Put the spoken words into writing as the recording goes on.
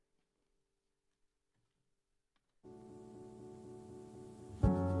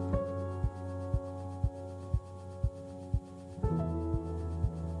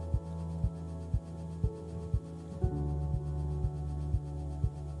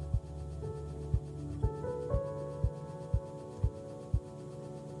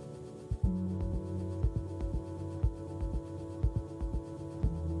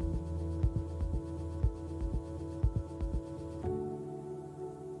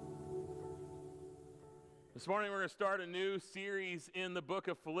This morning we're going to start a new series in the book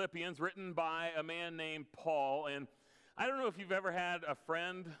of Philippians written by a man named Paul. And I don't know if you've ever had a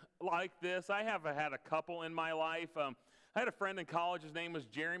friend like this. I have had a couple in my life. I had a friend in college. His name was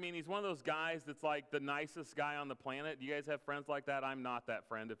Jeremy, and he's one of those guys that's like the nicest guy on the planet. Do you guys have friends like that? I'm not that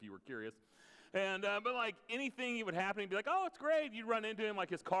friend, if you were curious. And but like anything he would happen, he'd be like, "Oh, it's great." You'd run into him, like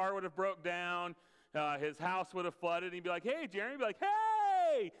his car would have broke down, his house would have flooded. And he'd be like, "Hey, Jeremy," he'd be like,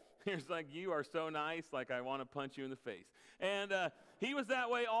 "Hey." He's like, "You are so nice, like I want to punch you in the face." And he was that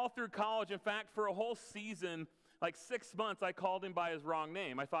way all through college. In fact, for a whole season, like 6 months, I called him by his wrong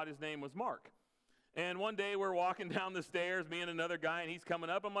name. I thought his name was Mark. And one day we're walking down the stairs, me and another guy, and he's coming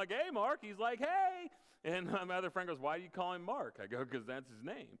up. I'm like, "Hey, Mark." He's like, "Hey." And my other friend goes, "Why do you call him Mark?" I go, "Because that's his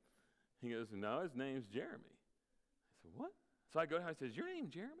name." He goes, "No, his name's Jeremy." I said, "What?" So I go down, I said, "Is your name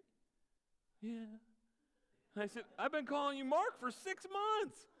Jeremy?" "Yeah." And I said, "I've been calling you Mark for 6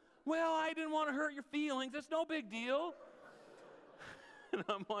 months." "Well, I didn't want to hurt your feelings. It's no big deal." And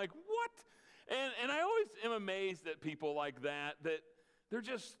I'm like, "What?" And I always am amazed at people like that they're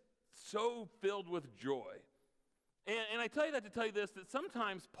just so filled with joy. And I tell you that to tell you this, that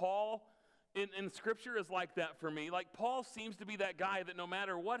sometimes Paul in Scripture is like that for me. Like Paul seems to be that guy that no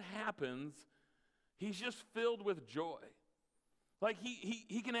matter what happens, he's just filled with joy. Like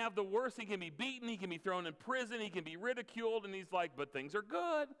he can have the worst. He can be beaten. He can be thrown in prison. He can be ridiculed. And he's like, "But things are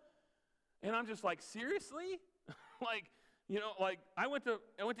good." And I'm just like, seriously? like I went to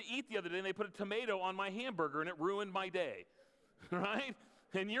eat the other day and they put a tomato on my hamburger and it ruined my day, right?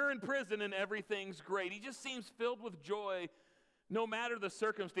 And you're in prison and everything's great. He just seems filled with joy no matter the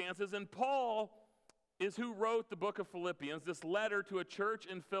circumstances. And Paul is who wrote the book of Philippians, this letter to a church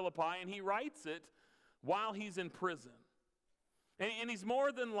in Philippi, and he writes it while he's in prison. And he's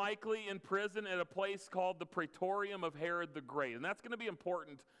more than likely in prison at a place called the Praetorium of Herod the Great. And that's going to be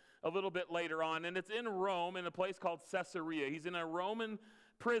important a little bit later on. And it's in Rome in a place called Caesarea. He's in a Roman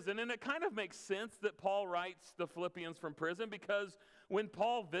prison. And it kind of makes sense that Paul writes the Philippians from prison, because when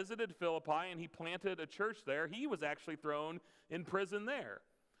Paul visited Philippi and he planted a church there, he was actually thrown in prison there.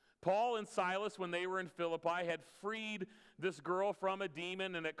 Paul and Silas, when they were in Philippi, had freed this girl from a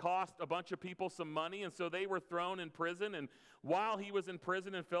demon, and it cost a bunch of people some money, and so they were thrown in prison. And while he was in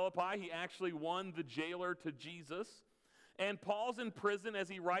prison in Philippi, he actually won the jailer to Jesus. And Paul's in prison as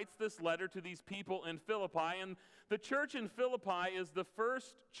he writes this letter to these people in Philippi, and the church in Philippi is the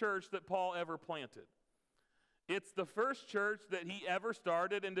first church that Paul ever planted. It's the first church that he ever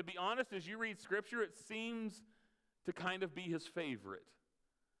started, and to be honest, as you read Scripture, it seems to kind of be his favorite.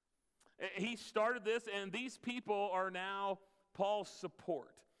 He started this, and these people are now Paul's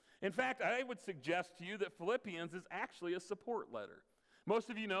support. In fact, I would suggest to you that Philippians is actually a support letter.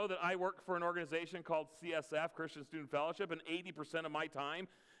 Most of you know that I work for an organization called CSF, Christian Student Fellowship, and 80% of my time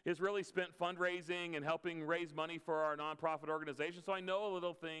is really spent fundraising and helping raise money for our nonprofit organization, so I know a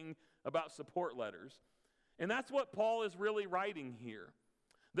little thing about support letters. And that's what Paul is really writing here.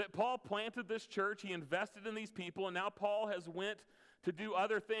 That Paul planted this church, he invested in these people, and now Paul has went to do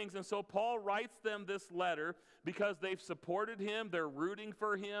other things. And so Paul writes them this letter because they've supported him, they're rooting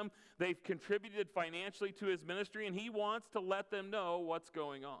for him, they've contributed financially to his ministry, and he wants to let them know what's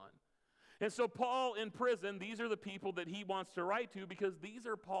going on. And so Paul in prison, these are the people that he wants to write to, because these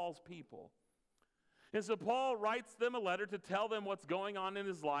are Paul's people. And so Paul writes them a letter to tell them what's going on in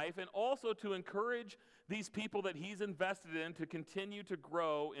his life, and also to encourage these people that he's invested in to continue to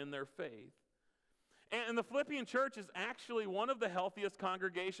grow in their faith. And the Philippian church is actually one of the healthiest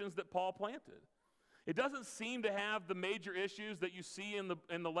congregations that Paul planted. It doesn't seem to have the major issues that you see in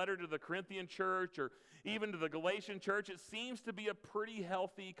the letter to the Corinthian church or even to the Galatian church. It seems to be a pretty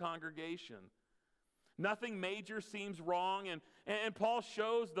healthy congregation. Nothing major seems wrong, and Paul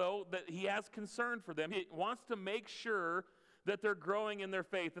shows, though, that he has concern for them. He wants to make sure that they're growing in their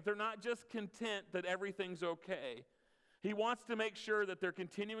faith, that they're not just content that everything's okay. He wants to make sure that they're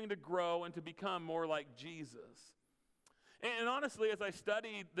continuing to grow and to become more like Jesus. And honestly, as I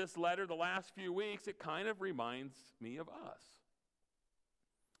studied this letter the last few weeks, it kind of reminds me of us.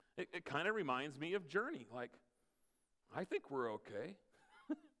 It kind of reminds me of Journey. Like, I think we're okay.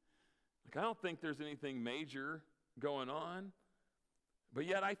 Like, I don't think there's anything major going on. But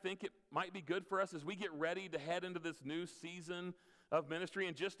yet I think it might be good for us as we get ready to head into this new season of ministry.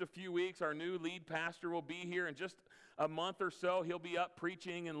 In just a few weeks, our new lead pastor will be here. In just a month or so, he'll be up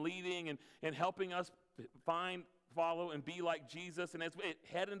preaching and leading and helping us find, follow, and be like Jesus. And as we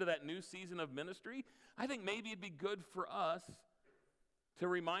head into that new season of ministry, I think maybe it'd be good for us to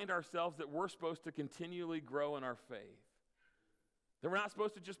remind ourselves that we're supposed to continually grow in our faith. That we're not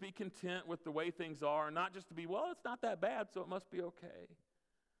supposed to just be content with the way things are, and not just to be, well, it's not that bad, so it must be okay.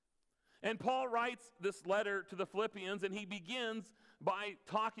 And Paul writes this letter to the Philippians, and he begins by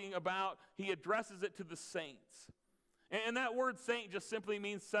talking about, he addresses it to the saints. And that word saint just simply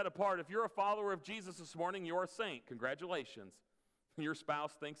means set apart. If you're a follower of Jesus this morning, you're a saint. Congratulations. Your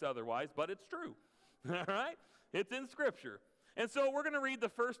spouse thinks otherwise, but it's true. All right? It's in Scripture. And so we're going to read the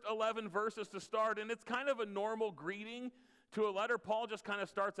first 11 verses to start, and it's kind of a normal greeting to a letter. Paul just kind of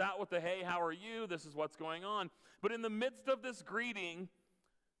starts out with the, hey, how are you? This is what's going on. But in the midst of this greeting,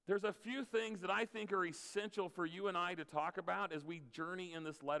 there's a few things that I think are essential for you and I to talk about as we journey in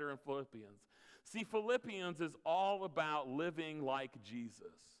this letter in Philippians. See, Philippians is all about living like Jesus.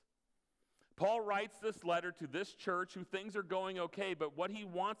 Paul writes this letter to this church who things are going okay, but what he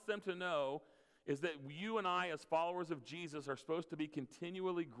wants them to know is that you and I, as followers of Jesus, are supposed to be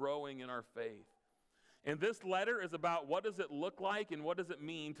continually growing in our faith. And this letter is about what does it look like and what does it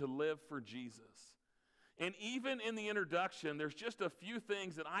mean to live for Jesus. And even in the introduction, there's just a few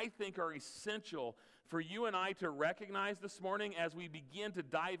things that I think are essential for you and I to recognize this morning as we begin to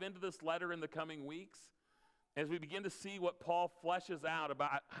dive into this letter in the coming weeks, as we begin to see what Paul fleshes out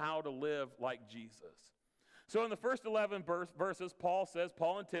about how to live like Jesus. So in the first 11 verses, Paul says,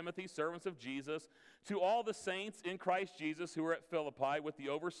 Paul and Timothy, servants of Jesus, to all the saints in Christ Jesus who are at Philippi with the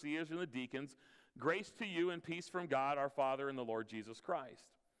overseers and the deacons, grace to you and peace from God our Father and the Lord Jesus Christ.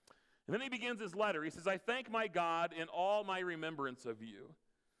 And then he begins his letter. He says, I thank my God in all my remembrance of you,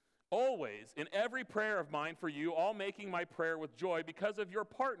 always in every prayer of mine for you, all making my prayer with joy because of your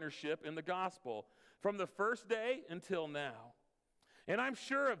partnership in the gospel from the first day until now. And I'm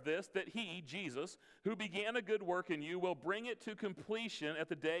sure of this, that he, Jesus, who began a good work in you, will bring it to completion at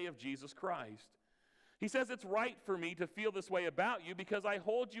the day of Jesus Christ. He says it's right for me to feel this way about you because I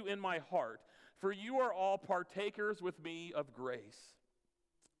hold you in my heart, for you are all partakers with me of grace,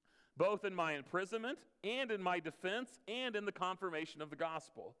 both in my imprisonment and in my defense and in the confirmation of the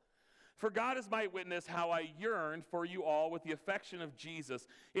gospel. For God is my witness how I yearned for you all with the affection of Jesus.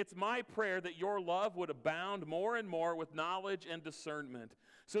 It's my prayer that your love would abound more and more with knowledge and discernment,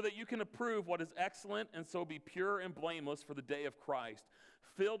 so that you can approve what is excellent and so be pure and blameless for the day of Christ,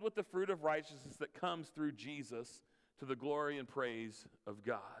 filled with the fruit of righteousness that comes through Jesus to the glory and praise of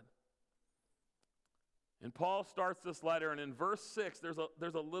God. And Paul starts this letter, and in verse 6,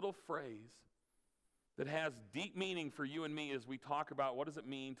 there's a little phrase that has deep meaning for you and me as we talk about what does it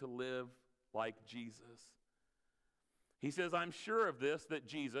mean to live like Jesus. He says, I'm sure of this, that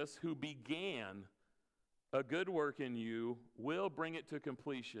Jesus, who began a good work in you, will bring it to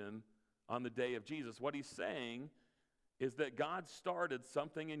completion on the day of Jesus. What he's saying is that God started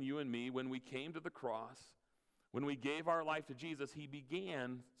something in you and me when we came to the cross. When we gave our life to Jesus, he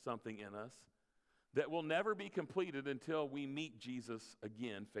began something in us that will never be completed until we meet Jesus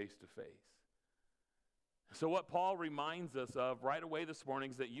again face to face. So what Paul reminds us of right away this morning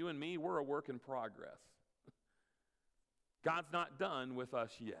is that you and me, we're a work in progress. God's not done with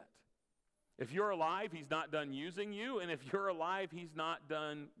us yet. If you're alive, he's not done using you, and if you're alive, he's not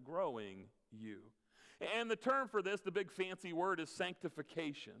done growing you. And the term for this, the big fancy word, is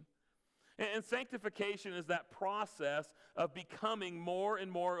sanctification. And sanctification is that process of becoming more and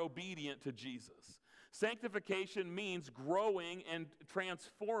more obedient to Jesus. Sanctification means growing and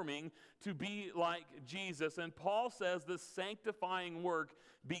transforming to be like Jesus. And Paul says this sanctifying work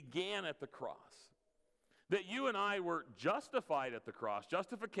began at the cross. That you and I were justified at the cross.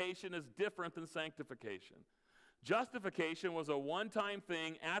 Justification is different than sanctification. Justification was a one-time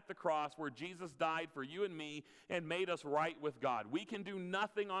thing at the cross where Jesus died for you and me and made us right with God. We can do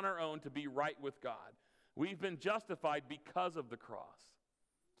nothing on our own to be right with God. We've been justified because of the cross.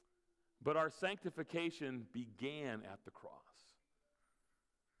 But our sanctification began at the cross.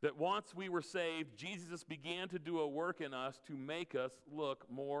 That once we were saved, Jesus began to do a work in us to make us look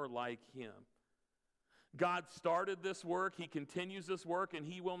more like him. God started this work, he continues this work, and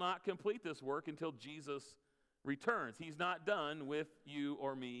he will not complete this work until Jesus returns. He's not done with you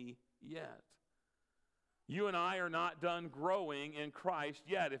or me yet. You and I are not done growing in Christ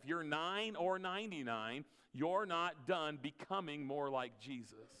yet. If you're 9 or 99, you're not done becoming more like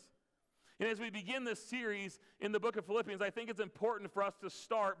Jesus. And as we begin this series in the book of Philippians, I think it's important for us to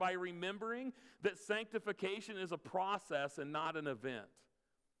start by remembering that sanctification is a process and not an event.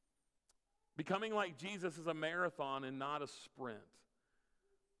 Becoming like Jesus is a marathon and not a sprint.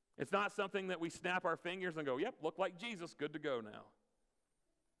 It's not something that we snap our fingers and go, yep, look like Jesus, good to go now.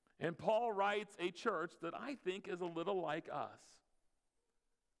 And Paul writes a church that I think is a little like us,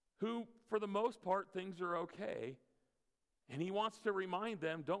 who, for the most part, things are okay. And he wants to remind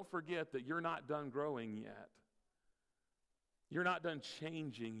them, don't forget that you're not done growing yet. You're not done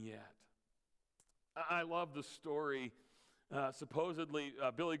changing yet. I love the story supposedly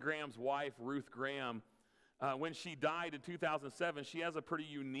Billy Graham's wife, Ruth Graham, when she died in 2007, she has a pretty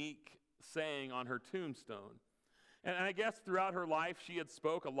unique saying on her tombstone. And I guess throughout her life, she had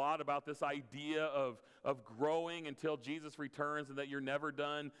spoke a lot about this idea of growing until Jesus returns and that you're never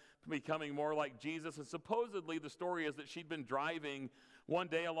done becoming more like Jesus. And supposedly the story is that she'd been driving one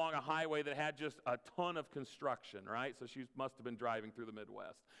day along a highway that had just a ton of construction, right? So she must have been driving through the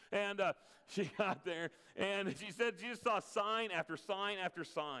Midwest. And she got there, and she said she just saw sign after sign after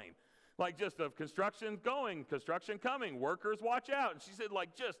sign. Like just of construction going, construction coming, workers watch out. And she said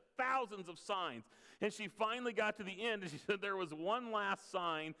like just thousands of signs. And she finally got to the end, and she said there was one last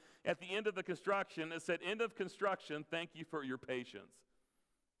sign at the end of the construction that said, "End of construction, thank you for your patience."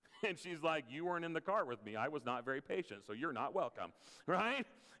 And she's like, "You weren't in the car with me. I was not very patient, so you're not welcome," right?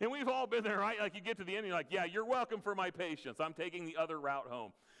 And we've all been there, right? Like you get to the end, and you're like, "Yeah, you're welcome for my patience. I'm taking the other route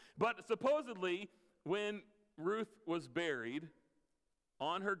home." But supposedly, when Ruth was buried,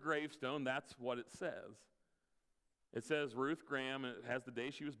 on her gravestone, that's what it says. It says Ruth Graham, and it has the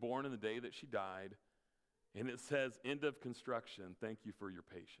day she was born and the day that she died. And it says, "End of construction, thank you for your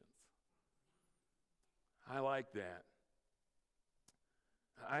patience." I like that.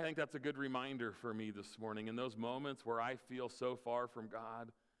 I think that's a good reminder for me this morning in those moments where I feel so far from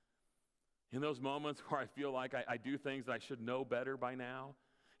God, in those moments where I feel like I do things that I should know better by now,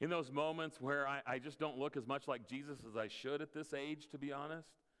 in those moments where I just don't look as much like Jesus as I should at this age, to be honest.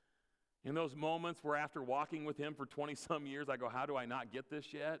 In those moments where after walking with him for 20-some years, I go, how do I not get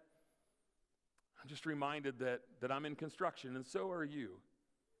this yet? I'm just reminded that I'm in construction, and so are you.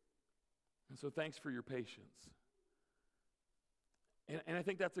 And so thanks for your patience. And I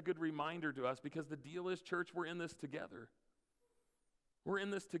think that's a good reminder to us, because the deal is, church, we're in this together. We're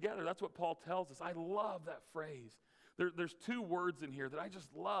in this together. That's what Paul tells us. I love that phrase. There's two words in here that I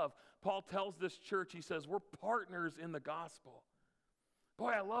just love. Paul tells this church, he says, we're partners in the gospel.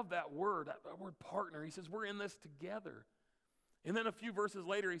 Boy, I love that word partner. He says, we're in this together. And then a few verses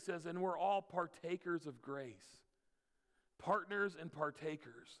later, he says, and we're all partakers of grace. Partners and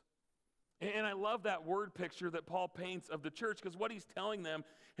partakers. And I love that word picture that Paul paints of the church, because what he's telling them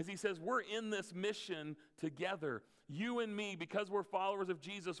is he says, we're in this mission together. You and me, because we're followers of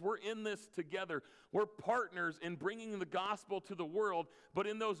Jesus, we're in this together. We're partners in bringing the gospel to the world. But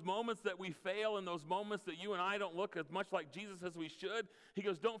in those moments that we fail, in those moments that you and I don't look as much like Jesus as we should, he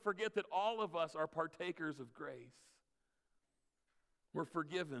goes, don't forget that all of us are partakers of grace. We're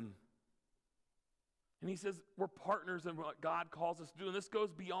forgiven. And he says we're partners in what God calls us to do. And this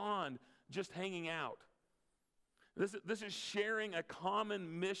goes beyond just hanging out. This is sharing a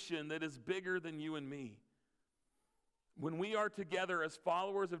common mission that is bigger than you and me. When we are together as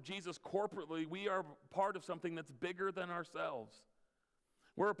followers of Jesus corporately, we are part of something that's bigger than ourselves.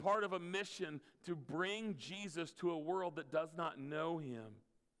 We're a part of a mission to bring Jesus to a world that does not know him.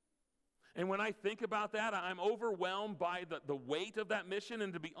 And when I think about that, I'm overwhelmed by the weight of that mission.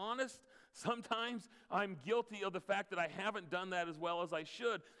 And to be honest, sometimes I'm guilty of the fact that I haven't done that as well as I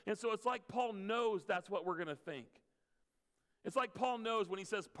should. And so it's like Paul knows that's what we're going to think. It's like Paul knows when he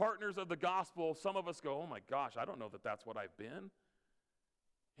says partners of the gospel, some of us go, oh my gosh, I don't know that that's what I've been.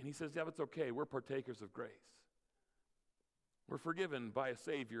 And he says, yeah, but it's okay. We're partakers of grace. We're forgiven by a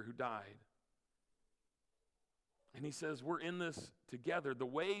Savior who died. And he says, we're in this together. The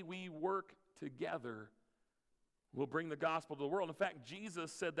way we work together will bring the gospel to the world. In fact,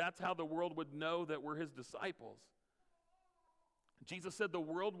 Jesus said that's how the world would know that we're his disciples. Jesus said the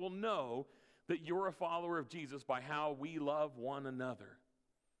world will know that you're a follower of Jesus by how we love one another.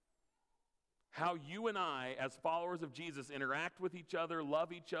 How you and I, as followers of Jesus, interact with each other,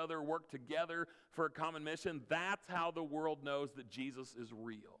 love each other, work together for a common mission, that's how the world knows that Jesus is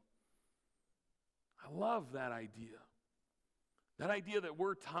real. I love that idea. That idea that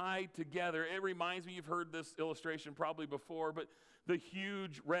we're tied together. It reminds me, you've heard this illustration probably before, but the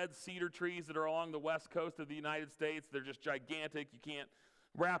huge red cedar trees that are along the west coast of the United States, they're just gigantic. You can't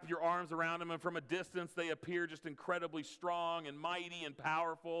wrap your arms around them, and from a distance they appear just incredibly strong and mighty and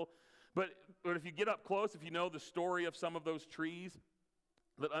powerful. But if you get up close, if you know the story of some of those trees,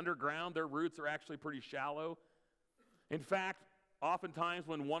 that underground their roots are actually pretty shallow. In fact, oftentimes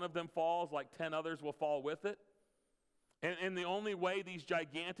when one of them falls, like 10 others will fall with it. And the only way these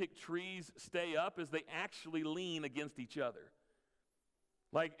gigantic trees stay up is they actually lean against each other.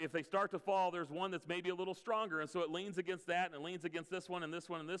 Like if they start to fall, there's one that's maybe a little stronger, and so it leans against that, and it leans against this one, and this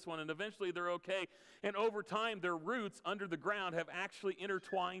one, and this one, and eventually they're okay. And over time, their roots under the ground have actually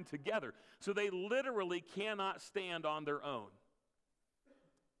intertwined together. So they literally cannot stand on their own.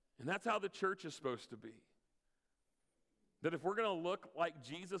 And that's how the church is supposed to be. That if we're going to look like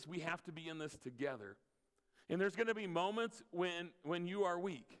Jesus, we have to be in this together. And there's going to be moments when you are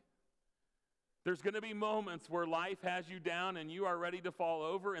weak. There's going to be moments where life has you down and you are ready to fall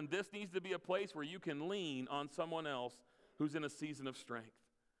over, and this needs to be a place where you can lean on someone else who's in a season of strength.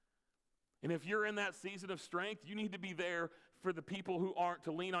 And if you're in that season of strength, you need to be there for the people who aren't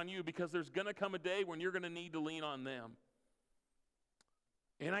to lean on you, because there's going to come a day when you're going to need to lean on them.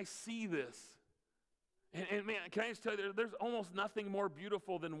 And I see this. And man, can I just tell you, there's almost nothing more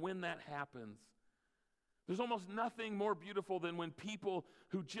beautiful than when that happens. There's almost nothing more beautiful than when people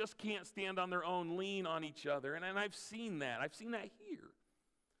who just can't stand on their own lean on each other. And I've seen that. I've seen that here.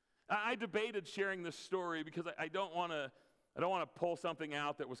 I debated sharing this story because I don't want to pull something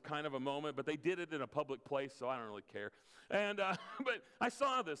out that was kind of a moment, but they did it in a public place, so I don't really care. And but I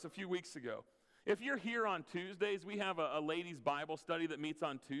saw this a few weeks ago. If you're here on Tuesdays, we have a ladies' Bible study that meets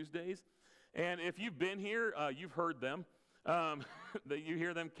on Tuesdays. And if you've been here, you've heard them. You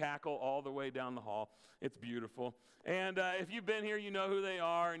hear them cackle all the way down the hall. It's beautiful. And if you've been here, you know who they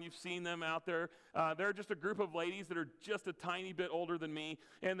are, and you've seen them out there. They're just a group of ladies that are just a tiny bit older than me,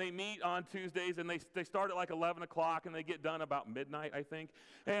 and they meet on Tuesdays, and they start at like 11 o'clock, and they get done about midnight, I think.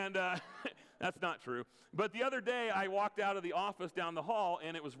 And that's not true. But the other day, I walked out of the office down the hall,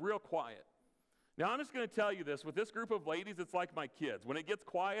 and it was real quiet. Now, I'm just going to tell you this. With this group of ladies, it's like my kids. When it gets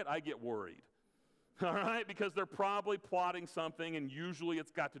quiet, I get worried. All right? Because they're probably plotting something, and usually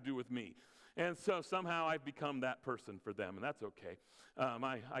it's got to do with me. And so somehow I've become that person for them, and that's okay.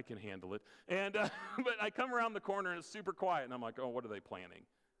 I can handle it. And but I come around the corner, and it's super quiet, and I'm like, oh, what are they planning?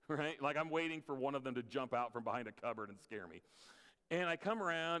 Right? Like I'm waiting for one of them to jump out from behind a cupboard and scare me. And I come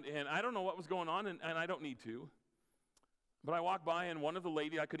around, and I don't know what was going on, and I don't need to. But I walk by, and one of the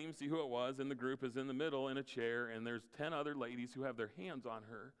ladies, I couldn't even see who it was, in the group is in the middle in a chair, and there's 10 other ladies who have their hands on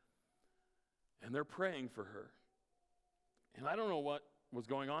her, and they're praying for her. And I don't know what was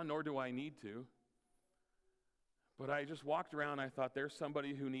going on, nor do I need to. But I just walked around, and I thought, there's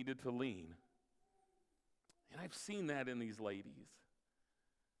somebody who needed to lean. And I've seen that in these ladies.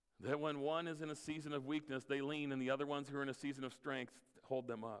 That when one is in a season of weakness, they lean, and the other ones who are in a season of strength hold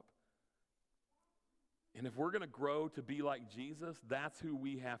them up. And if we're going to grow to be like Jesus, that's who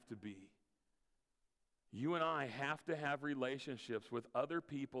we have to be. You and I have to have relationships with other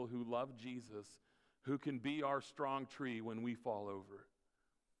people who love Jesus, who can be our strong tree when we fall over.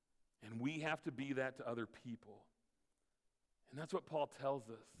 And we have to be that to other people. And that's what Paul tells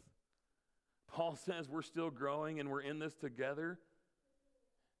us. Paul says we're still growing and we're in this together.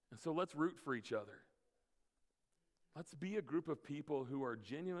 And so let's root for each other. Let's be a group of people who are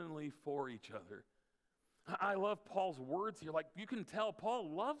genuinely for each other. I love Paul's words here. Like, you can tell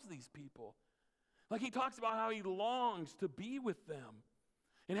Paul loves these people. Like, he talks about how he longs to be with them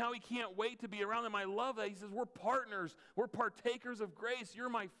and how he can't wait to be around them. I love that. He says, we're partners. We're partakers of grace. You're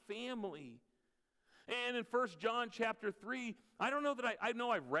my family. And in 1 John chapter 3, I don't know that I know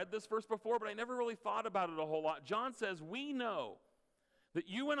I've read this verse before, but I never really thought about it a whole lot. John says, we know that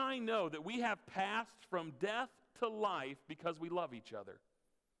you and I know that we have passed from death to life because we love each other.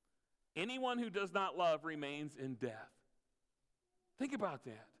 Anyone who does not love remains in death. Think about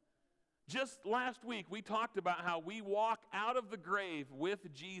that. Just last week, we talked about how we walk out of the grave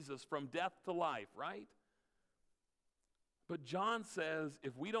with Jesus from death to life, right? But John says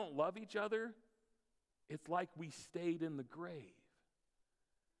if we don't love each other, it's like we stayed in the grave.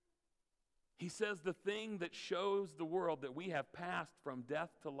 He says the thing that shows the world that we have passed from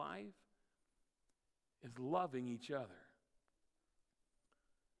death to life is loving each other.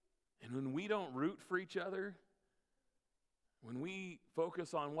 And when we don't root for each other, when we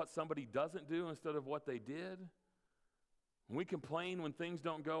focus on what somebody doesn't do instead of what they did, when we complain when things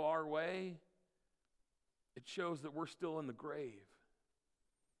don't go our way, it shows that we're still in the grave,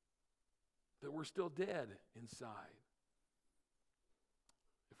 that we're still dead inside.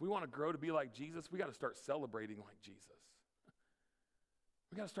 If we want to grow to be like Jesus, we got to start celebrating like Jesus.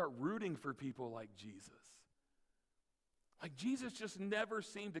 We got to start rooting for people like Jesus. Like Jesus just never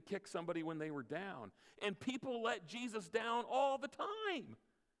seemed to kick somebody when they were down. And people let Jesus down all the time.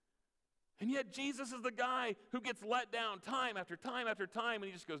 And yet Jesus is the guy who gets let down time after time after time, and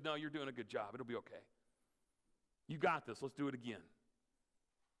he just goes, no, you're doing a good job. It'll be okay. You got this. Let's do it again.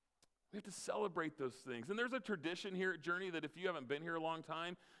 We have to celebrate those things. And there's a tradition here at Journey that if you haven't been here a long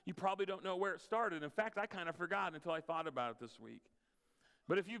time, you probably don't know where it started. In fact, I kind of forgot until I thought about it this week.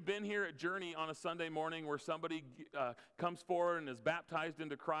 But if you've been here at Journey on a Sunday morning where somebody comes forward and is baptized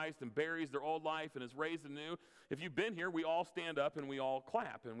into Christ and buries their old life and is raised anew, if you've been here, we all stand up and we all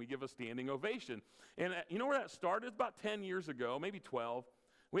clap and we give a standing ovation. And you know where that started? It's about 10 years ago, maybe 12.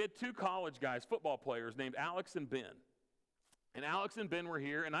 We had two college guys, football players, named Alex and Ben. And Alex and Ben were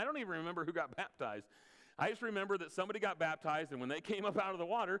here, and I don't even remember who got baptized. I just remember that somebody got baptized, and when they came up out of the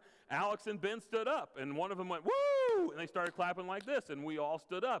water, Alex and Ben stood up, and one of them went, woo, and they started clapping like this, and we all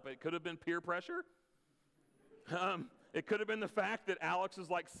stood up. It could have been peer pressure. It could have been the fact that Alex is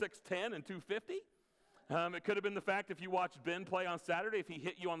like 6'10" and 250. It could have been the fact if you watched Ben play on Saturday, if he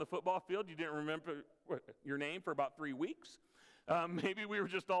hit you on the football field, you didn't remember your name for about 3 weeks. Maybe we were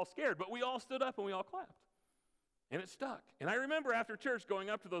just all scared, but we all stood up and we all clapped. And it stuck. And I remember after church going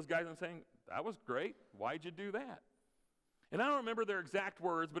up to those guys and saying, that was great. Why'd you do that? And I don't remember their exact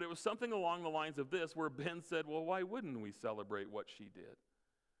words, but it was something along the lines of this, where Ben said, well, why wouldn't we celebrate what she did?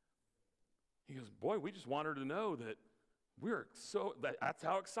 He goes, boy, we just want her to know that that's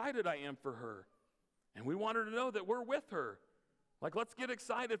how excited I am for her. And we want her to know that we're with her. Like, let's get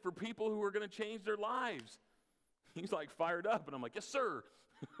excited for people who are going to change their lives. He's like fired up, and I'm like, yes, sir.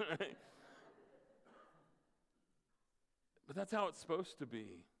 But that's how it's supposed to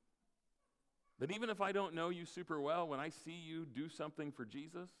be. That even if I don't know you super well, when I see you do something for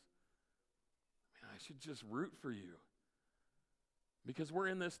Jesus, man, I should just root for you. Because we're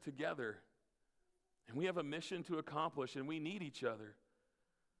in this together. And we have a mission to accomplish, and we need each other.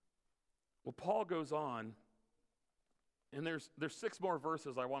 Well, Paul goes on, and there's 6 more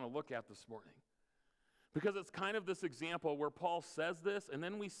verses I want to look at this morning. Because it's kind of this example where Paul says this, and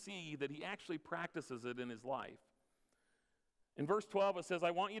then we see that he actually practices it in his life. In verse 12, it says,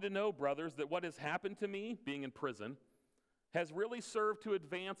 I want you to know, brothers, that what has happened to me, being in prison, has really served to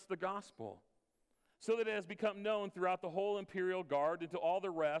advance the gospel, so that it has become known throughout the whole imperial guard and to all the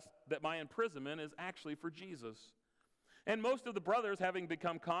rest that my imprisonment is actually for Jesus. And most of the brothers, having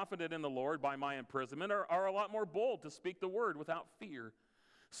become confident in the Lord by my imprisonment, are a lot more bold to speak the word without fear.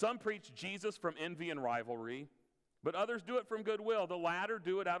 Some preach Jesus from envy and rivalry, but others do it from goodwill. The latter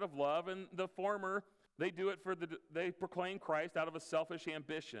do it out of love, and the former, they proclaim Christ out of a selfish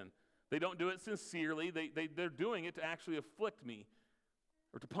ambition. They don't do it sincerely. They're doing it to actually afflict me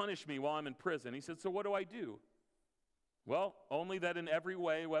or to punish me while I'm in prison. He said, so what do I do? Well, only that in every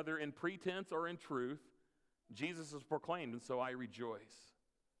way, whether in pretense or in truth, Jesus is proclaimed, and so I rejoice.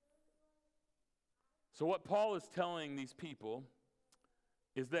 So what Paul is telling these people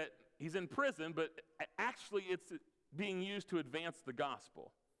is that he's in prison, but actually it's being used to advance the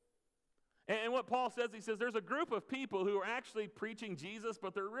gospel. And what Paul says, he says there's a group of people who are actually preaching Jesus,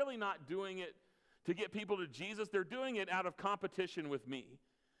 but they're really not doing it to get people to Jesus. They're doing it out of competition with me.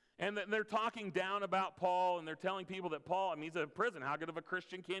 And they're talking down about Paul, and they're telling people that Paul, he's in prison. How good of a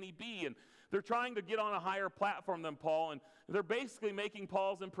Christian can he be? And they're trying to get on a higher platform than Paul, and they're basically making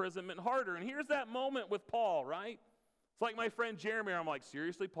Paul's imprisonment harder. And here's that moment with Paul, right? It's like my friend Jeremy. I'm like,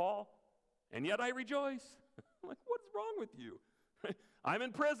 seriously, Paul? And yet I rejoice. I'm like, what's wrong with you? I'm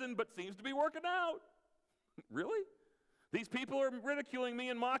in prison, but seems to be working out. Really? These people are ridiculing me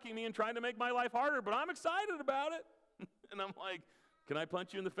and mocking me and trying to make my life harder, but I'm excited about it. And I'm like, can I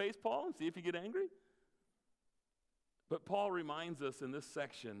punch you in the face, Paul, and see if you get angry? But Paul reminds us in this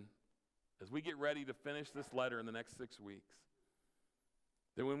section, as we get ready to finish this letter in the next 6 weeks,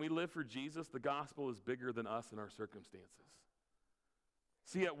 that when we live for Jesus, the gospel is bigger than us and our circumstances.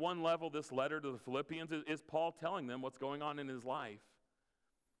 See, at one level, this letter to the Philippians is Paul telling them what's going on in his life.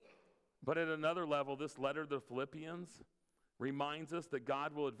 But at another level, this letter to the Philippians reminds us that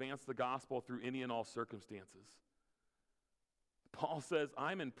God will advance the gospel through any and all circumstances. Paul says,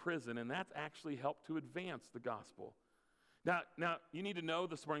 I'm in prison, and that's actually helped to advance the gospel. Now, you need to know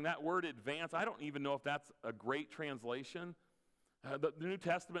this morning, that word advance, I don't even know if that's a great translation. The New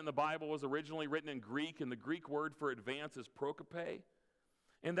Testament in the Bible was originally written in Greek, and the Greek word for advance is prokope.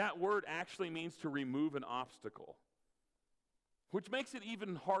 And that word actually means to remove an obstacle, which makes it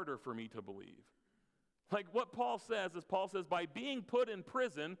even harder for me to believe. Like what Paul says is, by being put in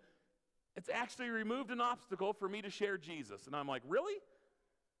prison, it's actually removed an obstacle for me to share Jesus. And I'm like, really?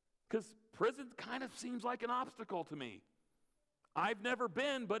 Because prison kind of seems like an obstacle to me. I've never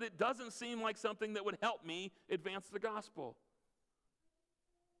been, but it doesn't seem like something that would help me advance the gospel.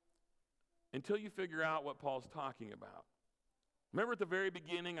 Until you figure out what Paul's talking about. Remember at the very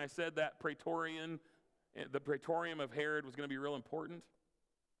beginning I said that the praetorium of Herod was going to be real important?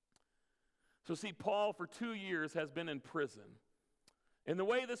 So see, Paul for 2 years has been in prison. And the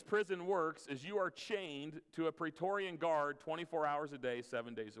way this prison works is you are chained to a praetorian guard 24 hours a day,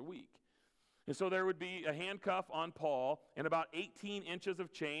 7 days a week. And so there would be a handcuff on Paul and about 18 inches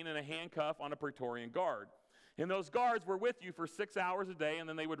of chain and a handcuff on a praetorian guard. And those guards were with you for 6 hours a day, and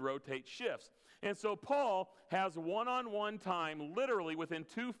then they would rotate shifts. And so Paul has one-on-one time, literally within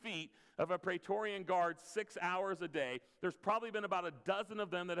 2 feet of a praetorian guard 6 hours a day. There's probably been about a dozen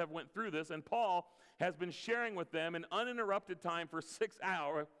of them that have went through this, and Paul has been sharing with them in uninterrupted time for 6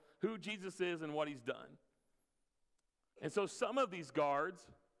 hours who Jesus is and what he's done. And so some of these guards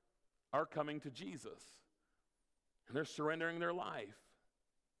are coming to Jesus, and they're surrendering their life.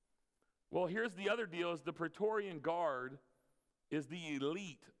 Well, here's the other deal, is the Praetorian Guard is the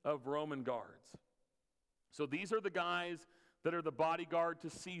elite of Roman guards. So these are the guys that are the bodyguard to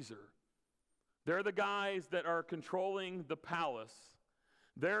Caesar. They're the guys that are controlling the palace.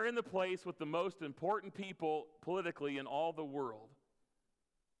 They're in the place with the most important people politically in all the world.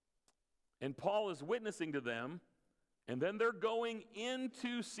 And Paul is witnessing to them, and then they're going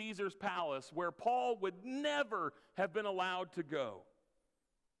into Caesar's palace where Paul would never have been allowed to go.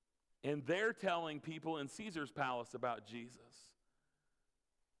 And they're telling people in Caesar's palace about Jesus.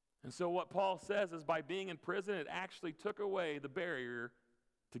 And so what Paul says is by being in prison, it actually took away the barrier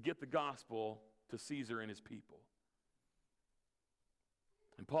to get the gospel to Caesar and his people.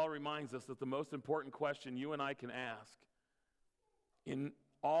 And Paul reminds us that the most important question you and I can ask in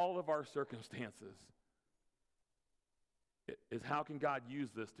all of our circumstances is, how can God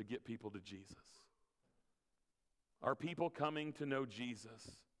use this to get people to Jesus? Are people coming to know Jesus?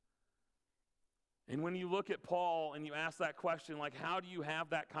 And when you look at Paul and you ask that question, like, how do you have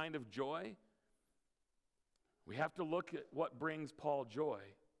that kind of joy? We have to look at what brings Paul joy.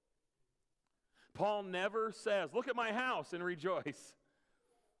 Paul never says, look at my house and rejoice.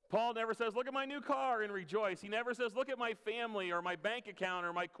 Paul never says, look at my new car and rejoice. He never says, look at my family or my bank account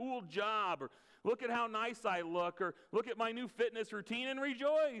or my cool job, or look at how nice I look, or look at my new fitness routine and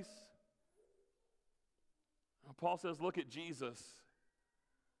rejoice. Paul says, look at Jesus.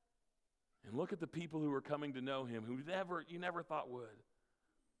 And look at the people who are coming to know him, who you never thought would.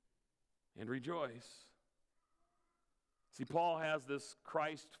 And rejoice. See, Paul has this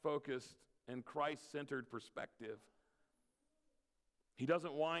Christ-focused and Christ-centered perspective. He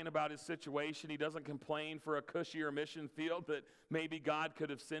doesn't whine about his situation. He doesn't complain for a cushier mission field that maybe God could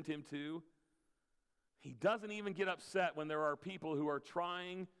have sent him to. He doesn't even get upset when there are people who are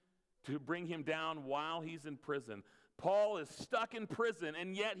trying to bring him down while he's in prison. Paul is stuck in prison,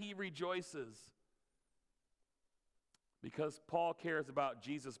 and yet he rejoices because Paul cares about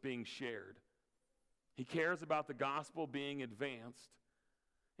Jesus being shared. He cares about the gospel being advanced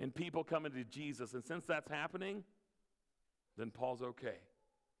and people coming to Jesus. And since that's happening, then Paul's okay.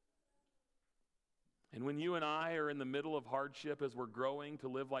 And when you and I are in the middle of hardship as we're growing to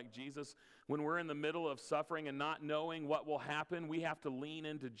live like Jesus, when we're in the middle of suffering and not knowing what will happen, we have to lean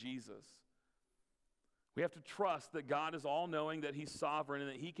into Jesus. We have to trust that God is all-knowing, that he's sovereign, and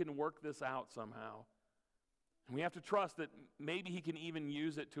that he can work this out somehow. And we have to trust that maybe he can even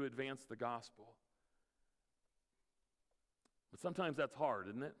use it to advance the gospel. But sometimes that's hard,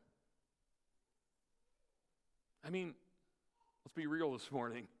 isn't it? I mean, let's be real this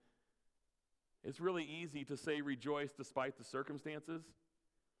morning. It's really easy to say rejoice despite the circumstances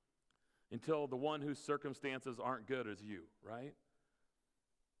until the one whose circumstances aren't good is you, right?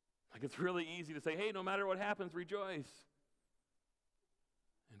 Like, it's really easy to say, hey, no matter what happens, rejoice.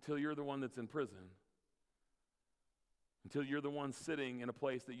 Until you're the one that's in prison. Until you're the one sitting in a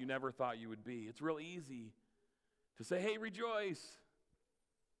place that you never thought you would be. It's real easy to say, hey, rejoice.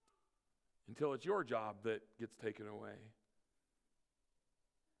 Until it's your job that gets taken away.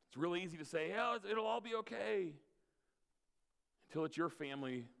 It's real easy to say, yeah, it'll all be okay. Until it's your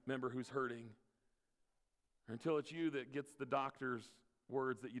family member who's hurting. Or until it's you that gets the doctor's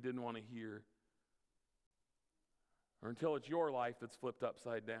words that you didn't want to hear. Or until it's your life that's flipped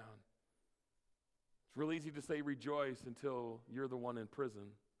upside down. It's real easy to say rejoice until you're the one in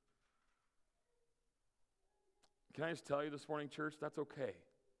prison. Can I just tell you this morning, church, that's okay.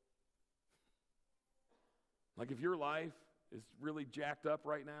 Like, if your life is really jacked up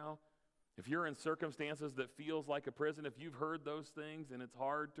right now, if you're in circumstances that feels like a prison, if you've heard those things and it's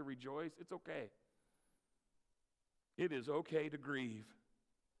hard to rejoice, it's okay. It is okay to grieve.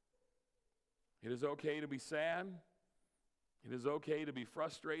 It is okay to be sad. It is okay to be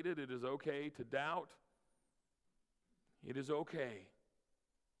frustrated. It is okay to doubt. It is okay.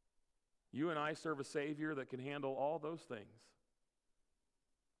 You and I serve a Savior that can handle all those things.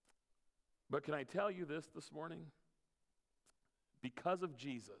 But can I tell you this morning? Because of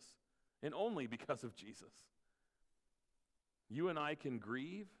Jesus, and only because of Jesus, you and I can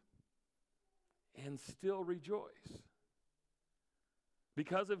grieve and still rejoice.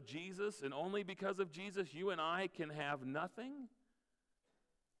 Because of Jesus, and only because of Jesus, you and I can have nothing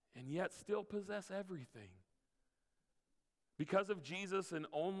and yet still possess everything. Because of Jesus, and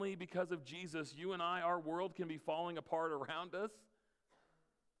only because of Jesus, you and I, our world can be falling apart around us,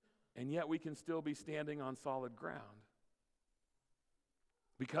 and yet we can still be standing on solid ground.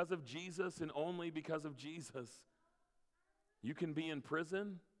 Because of Jesus, and only because of Jesus, you can be in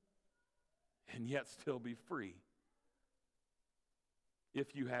prison and yet still be free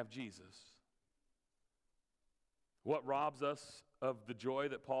if you have Jesus. What robs us of the joy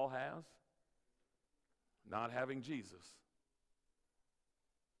that Paul has? Not having Jesus.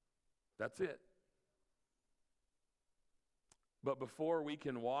 That's it. But before we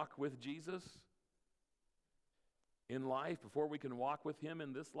can walk with Jesus in life, before we can walk with him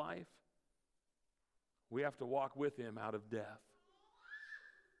in this life, we have to walk with him out of death.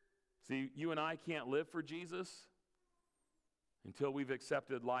 See, you and I can't live for Jesus until we've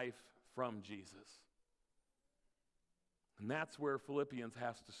accepted life from Jesus. And that's where Philippians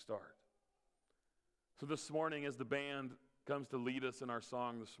has to start. So this morning, as the band comes to lead us in our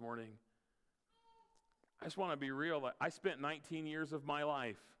song this morning, I just want to be real. I spent 19 years of my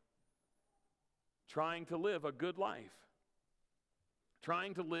life trying to live a good life,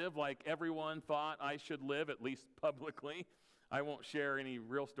 trying to live like everyone thought I should live, at least publicly. I won't share any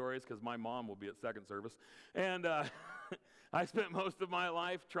real stories because my mom will be at second service. And I spent most of my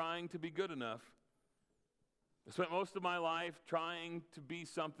life trying to be good enough. I spent most of my life trying to be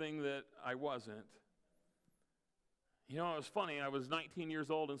something that I wasn't. You know, it was funny. I was 19 years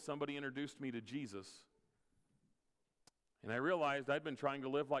old and somebody introduced me to Jesus. And I realized I'd been trying to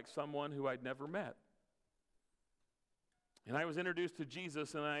live like someone who I'd never met. And I was introduced to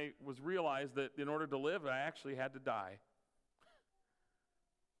Jesus, and I realized that in order to live, I actually had to die.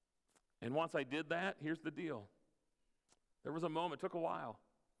 And once I did that, here's the deal. There was a moment, it took a while.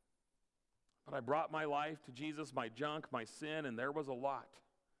 But I brought my life to Jesus, my junk, my sin, and there was a lot.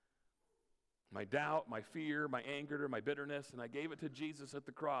 My doubt, my fear, my anger, my bitterness, and I gave it to Jesus at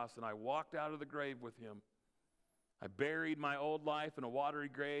the cross, and I walked out of the grave with him. I buried my old life in a watery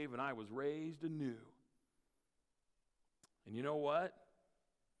grave, and I was raised anew. And you know what?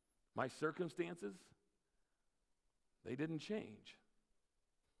 My circumstances, they didn't change.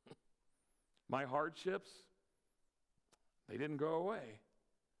 My hardships, they didn't go away.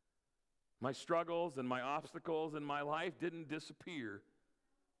 My struggles and my obstacles in my life didn't disappear.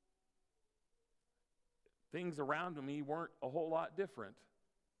 Things around me weren't a whole lot different.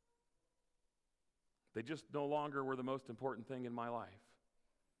 They just no longer were the most important thing in my life.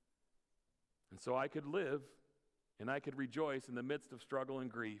 And so I could live and I could rejoice in the midst of struggle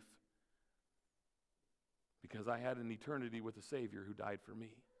and grief because I had an eternity with a Savior who died for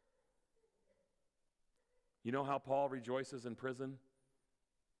me. You know how Paul rejoices in prison?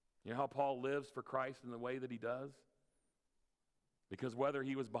 You know how Paul lives for Christ in the way that he does? Because whether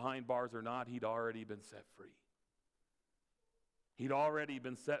he was behind bars or not, he'd already been set free. He'd already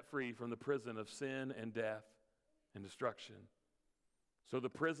been set free from the prison of sin and death and destruction. So the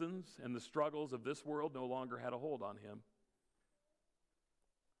prisons and the struggles of this world no longer had a hold on him.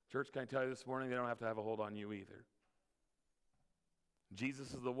 Church, can I tell you this morning, they don't have to have a hold on you either.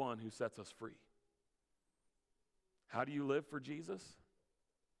 Jesus is the one who sets us free. How do you live for Jesus?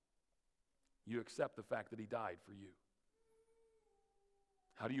 You accept the fact that he died for you.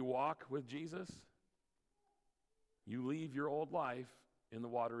 How do you walk with Jesus? You leave your old life in the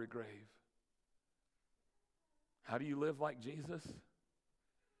watery grave. How do you live like Jesus?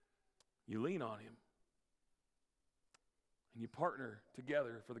 You lean on him. And you partner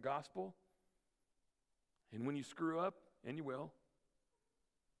together for the gospel. And when you screw up, and you will,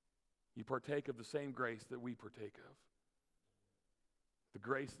 you partake of the same grace that we partake of. The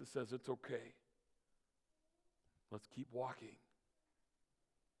grace that says it's okay. Let's keep walking.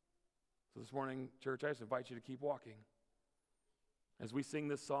 So this morning, church, I just invite you to keep walking. As we sing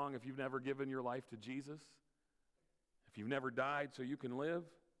this song, if you've never given your life to Jesus, if you've never died so you can live,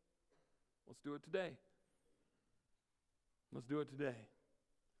 let's do it today. Let's do it today.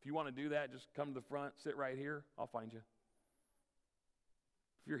 If you want to do that, just come to the front, sit right here. I'll find you.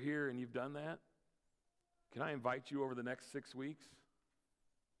 If you're here and you've done that, can I invite you over the next 6 weeks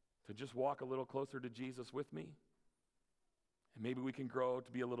to just walk a little closer to Jesus with me? And maybe we can grow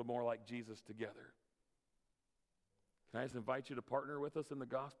to be a little more like Jesus together. Can I just invite you to partner with us in the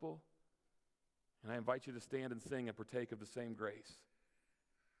gospel? And I invite you to stand and sing and partake of the same grace.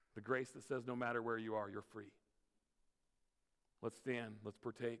 The grace that says no matter where you are, you're free. Let's stand, let's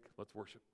partake, let's worship.